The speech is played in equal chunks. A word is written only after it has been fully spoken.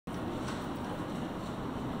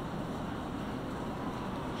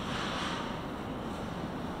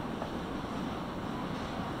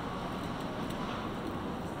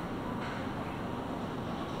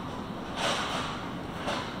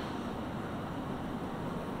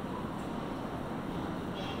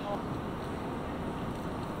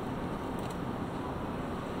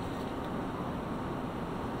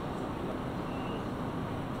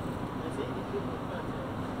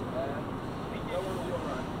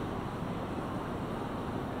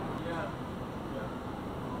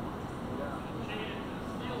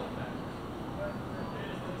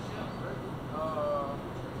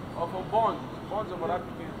for that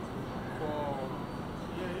weekend.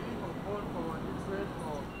 Yeah, even for phone, for internet,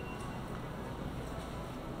 for.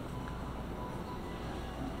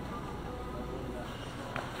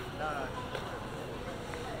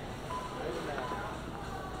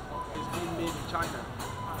 It's being made in China.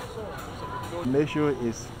 Make sure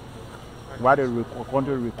it's what the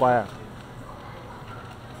country requires.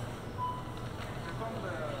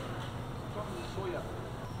 Soya.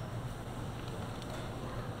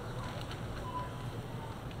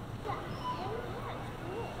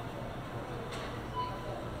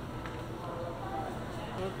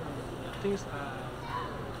 Things are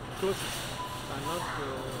close, are not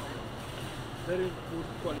very good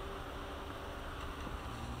quality.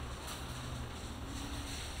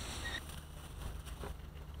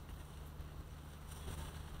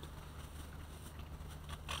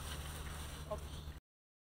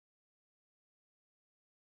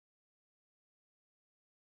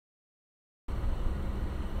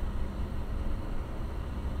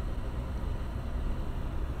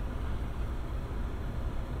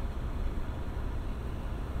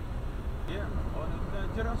 Yeah, or the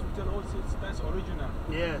Nigerians will tell us that's original.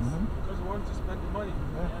 Yes. Because we want to spend the money.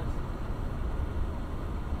 Yeah. Yes.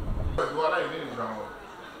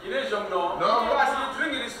 You didn't jump no? No. Because you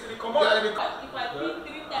drink it, it come out. If I drink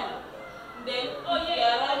 3 times, then oh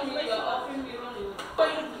yeah, you are offering me running. So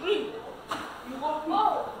you drink, you go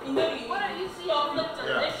in the ring. What are you seeing? Stop the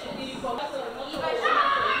transaction. You come back to the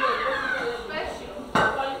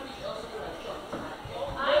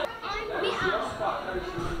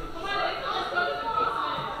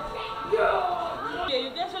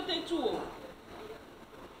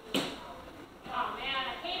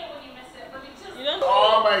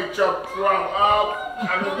all my chop from up, I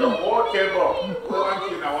mean the whole table. One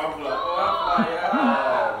thing and one fly. Oh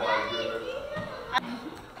my goodness.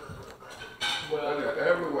 Well,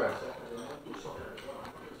 everywhere.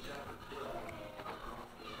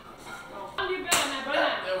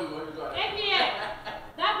 There we go.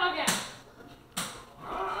 That burger.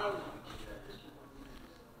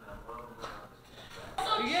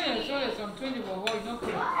 You get a show some 20 for what you don't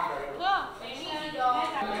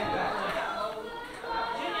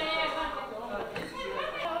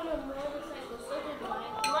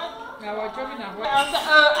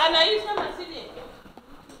and I use them as it.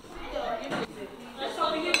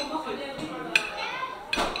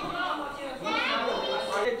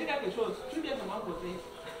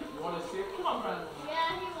 You want to see? Come on, Brandon.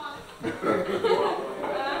 Yeah, he wants.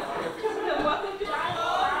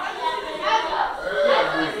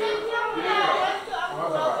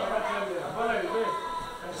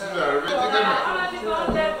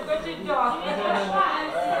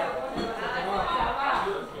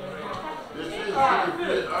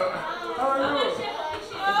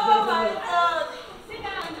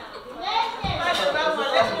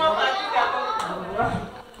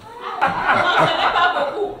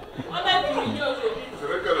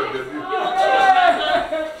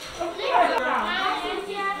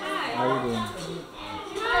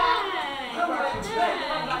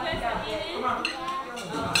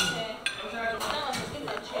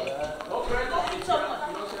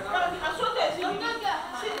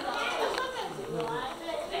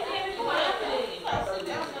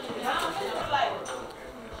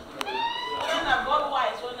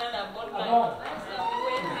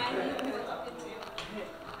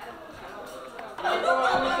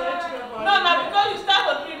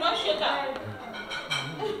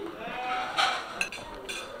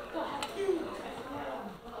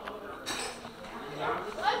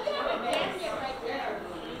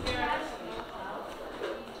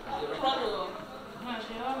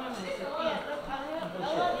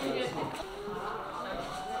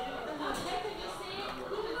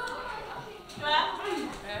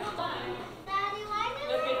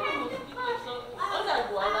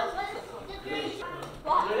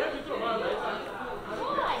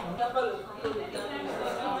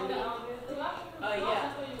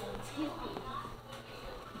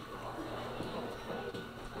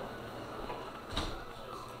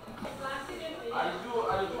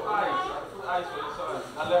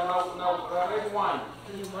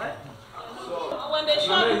 When they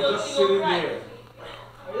show you, you'll sitting cry. there.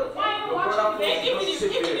 Are you okay?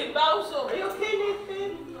 If it bows so. Are you okay,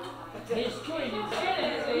 Nathan? He's chewing his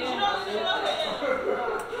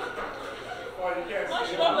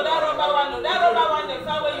Once you don't go that rubber one, they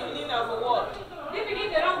find where you lean out for what?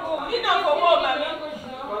 Lean out for what, mommy?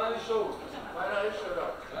 Finally showed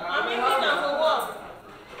up. Mommy, lean out for what?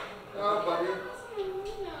 Oh, buddy.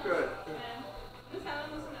 Good.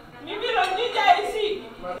 Maybe don't need that, see.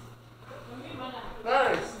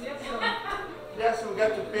 Nice. Yes, we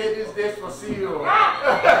got to pay these days for CEO.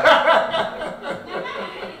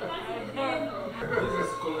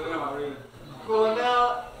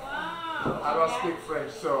 Colonel. I don't speak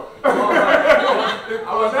French, so.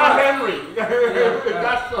 Colonel Henry.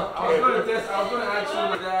 That's okay. I was going to ask you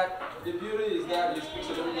that the beauty is that you speak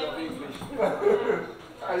a little bit of English.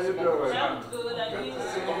 How you doing? I'm good. I need to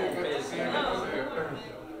see you.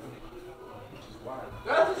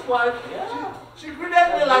 That's his wife. Yeah. She greeted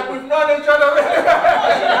me like we've known each other.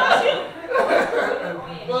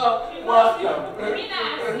 Well, welcome.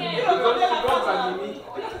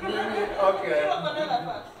 Okay.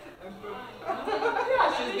 Yeah,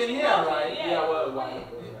 she's been here, right? Yeah, well.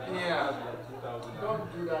 Yeah. Don't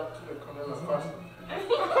do that to the Colonel first.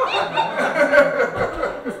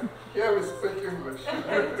 Yeah, we speak English.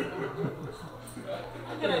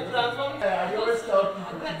 I always tell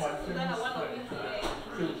people to my famous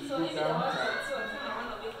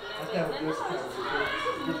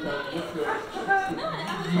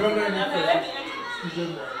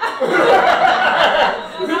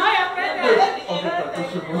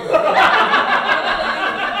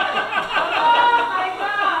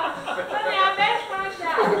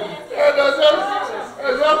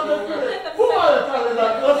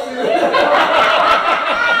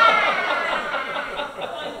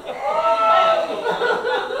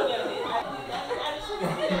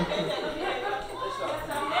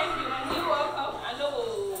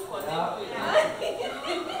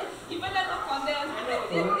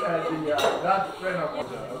that's friend of mine.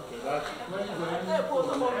 Okay, that's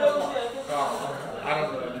I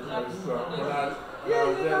don't know anything. So when I was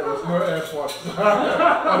there was no airport.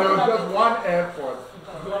 But there was just one airport.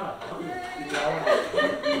 Not the new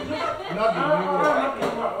one. Yeah, not the new one.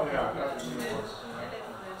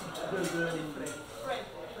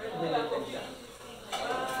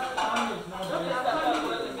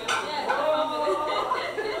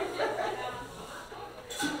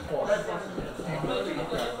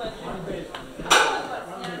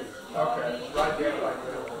 Okay, right there, right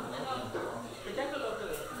there.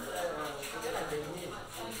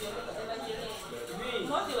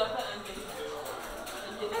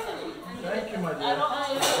 Thank you, my dear.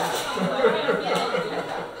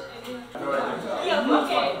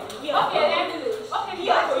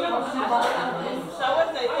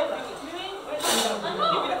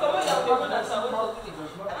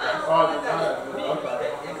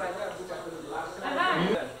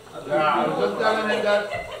 Yeah, I was just telling him that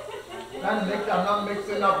I'm not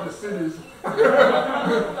mixing up the cities.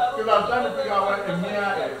 Because I'm trying to figure out where Emir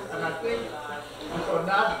is. And I think on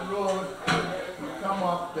that road, you come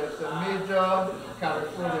up, there's a major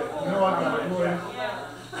California. You know what California is?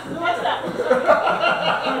 What's that?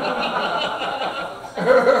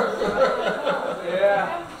 Yeah.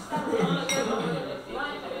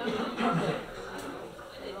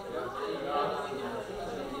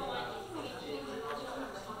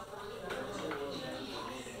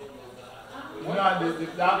 You know, the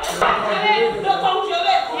doctor.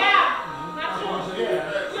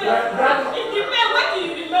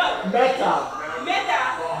 Meta.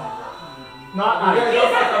 Not I.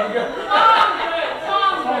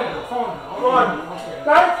 Phone.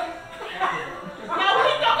 Thanks.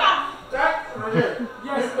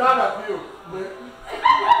 Yes, none of you.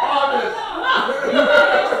 Honest.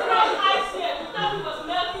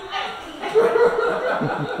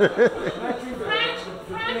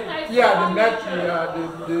 Yeah, the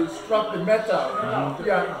metal, they struck the metal.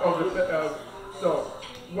 Yeah, of the so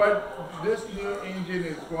what this new engine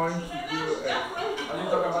is going to do.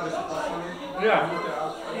 Yeah.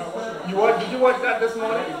 Did you watch that this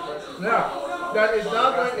morning? Yeah. That is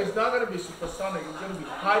not going. It's not going to be supersonic. It's going to be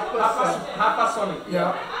hypersonic. Hypersonic.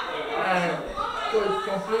 Yeah. And so it's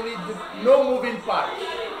completely no moving parts.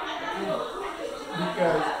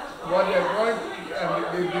 Because what they're going to,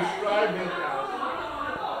 they describe it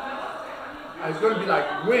as it's going to be like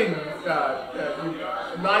wind. You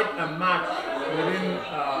light a match within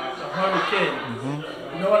a hurricane.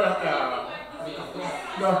 You know what?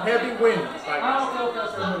 No, heavy wind. Like,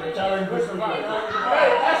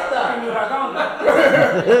 hey, Esther!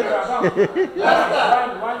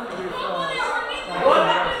 What?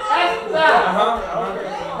 Esther!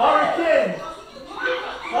 Hurricane!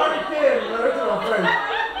 Hurricane!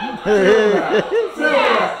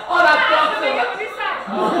 Silver! All that stuff!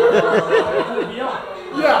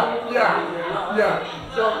 Yeah.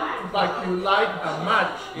 So, like you light a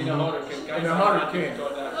match in a hurricane.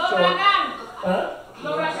 So,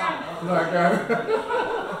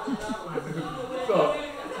 so,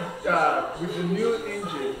 with the new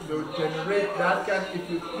engine, they'll generate that kind. If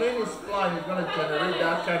your plane is flying, it's going to generate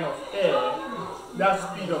that kind of air, that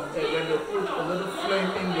speed of air. Then they'll put a little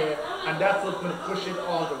flame in there, and that's what's going to push it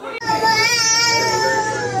all the way.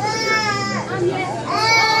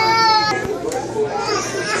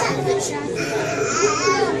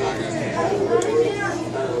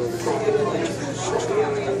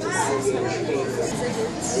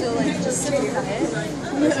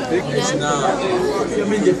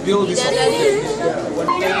 build this up.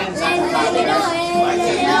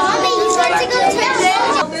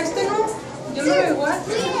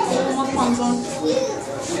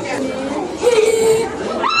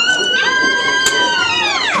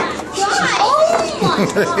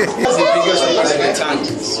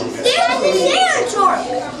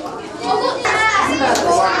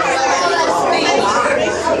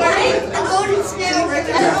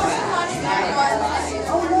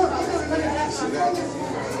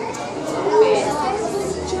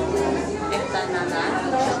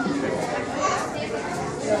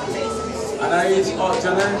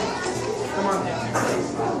 Come on.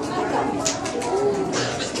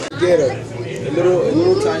 Get a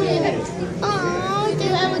little tiny one. Oh, the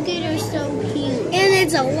alligator is so cute. And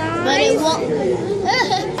it's alive. But it won't.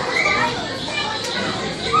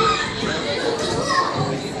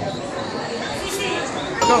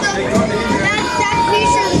 that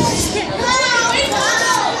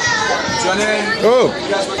Johnny. Oh.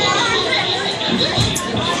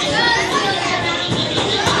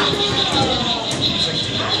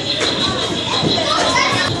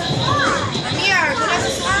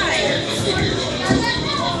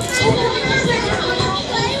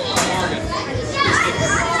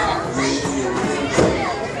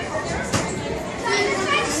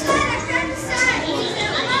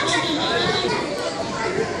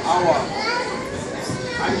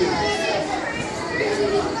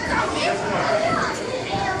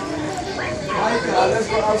 Let's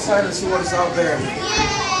go outside and see what's out there.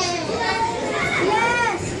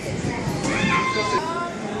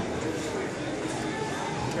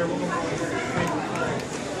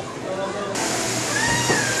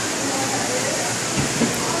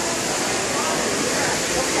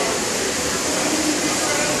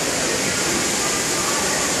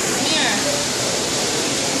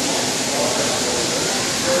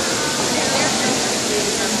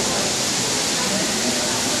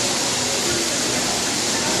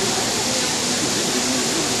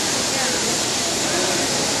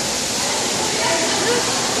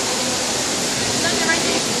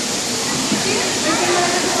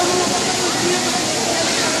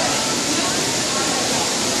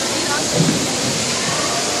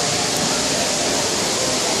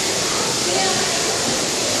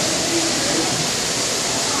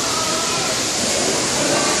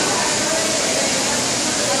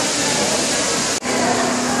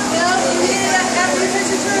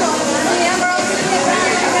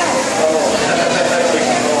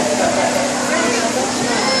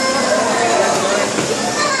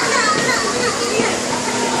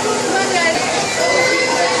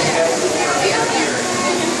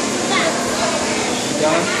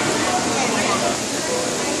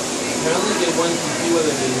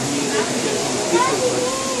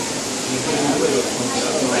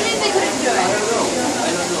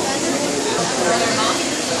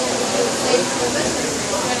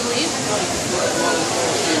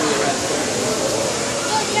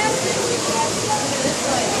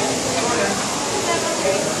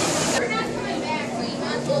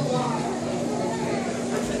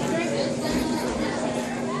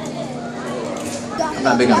 I'm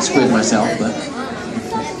not big on squid myself, but.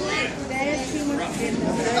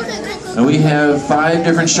 And we have 5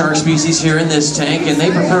 different shark species here in this tank, and they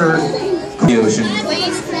prefer the ocean.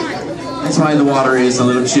 That's why the water is a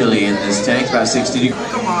little chilly in this tank, about 60 degrees. Now,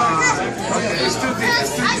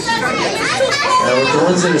 with the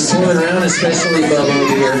ones that are swimming around, especially Bubba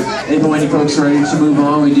over here. And when you folks are ready to move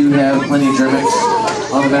on, we do have plenty of Germex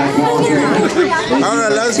on the back wall here. All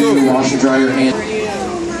right, let's go. Wash and dry your hands.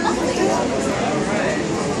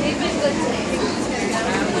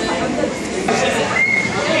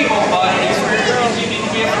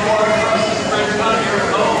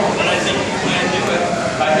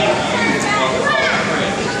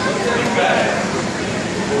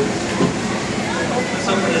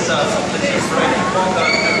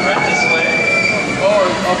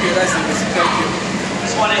 Okay, that's it. Thank you.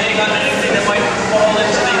 Just want to hang on to anything that might fall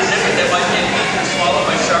into the exhibit that might get eaten or swallowed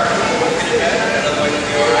by sharks. We're going to get it. Otherwise, it'll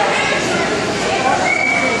be all right.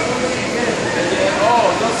 Oh,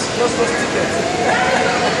 those tickets.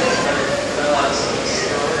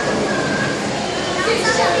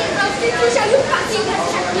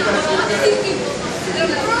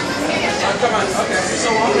 Come on. Okay. So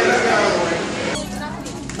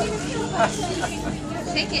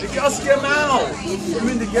Take it. The girls came out. I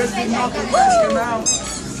mean, the girls did not come out.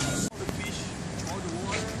 The fish, all the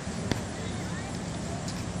water.